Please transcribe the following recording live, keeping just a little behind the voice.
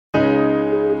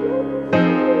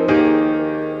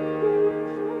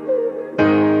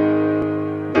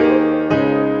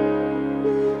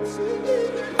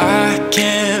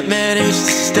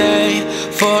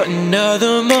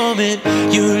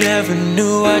you never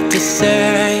knew what to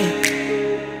say.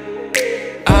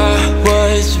 I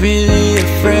was really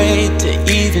afraid to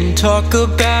even talk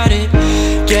about it.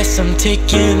 Guess I'm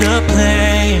taking the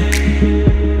blame.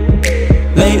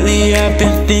 Lately I've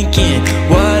been thinking,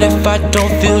 what if I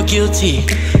don't feel guilty?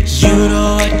 You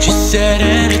know what you said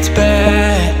and it's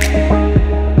bad.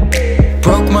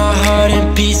 Broke my heart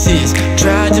in pieces,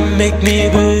 tried to make me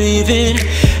believe in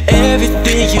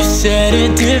everything you said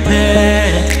and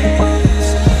demand.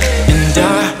 And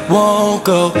I won't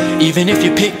go, even if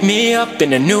you pick me up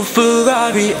in a new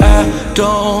Ferrari. I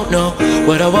don't know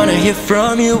what I wanna hear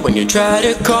from you when you try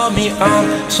to call me.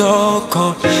 I'm so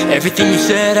cold, everything you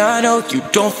said I know you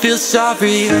don't feel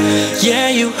sorry. Yeah,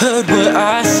 you heard what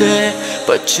I said,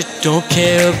 but you don't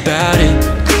care about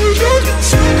it.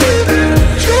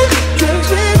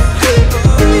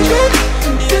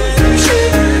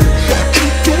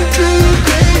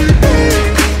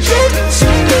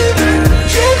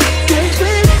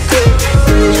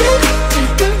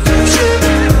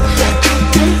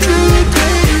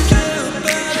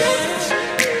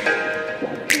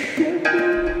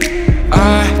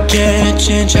 I can't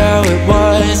change how it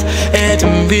was, and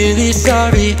I'm really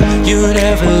sorry you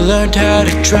never learned how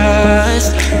to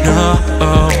trust, no.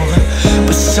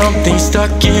 But something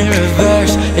stuck in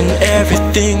reverse and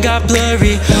everything got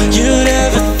blurry. You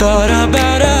never thought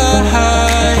about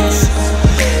us.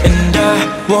 And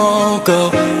I won't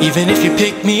go, even if you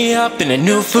pick me up in a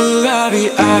new Ferrari.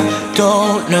 I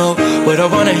don't know what I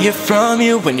wanna hear from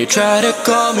you when you try to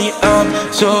call me. I'm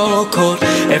so cold,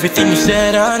 everything you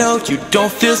said I know you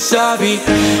don't feel sorry.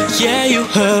 Yeah, you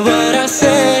heard what I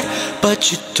said,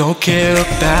 but you don't care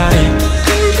about it.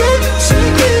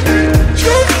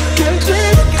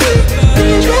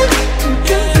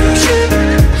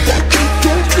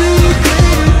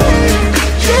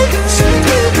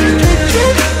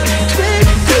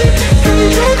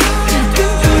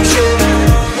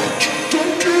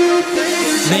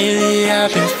 Lately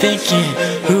I've been thinking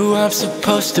who I'm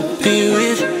supposed to be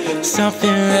with,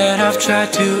 something that I've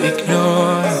tried to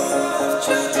ignore.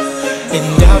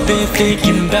 And I've been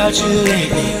thinking about you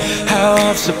lately, how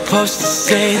I'm supposed to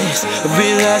say this. I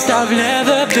realized I've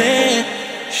never been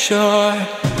sure.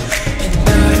 And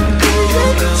I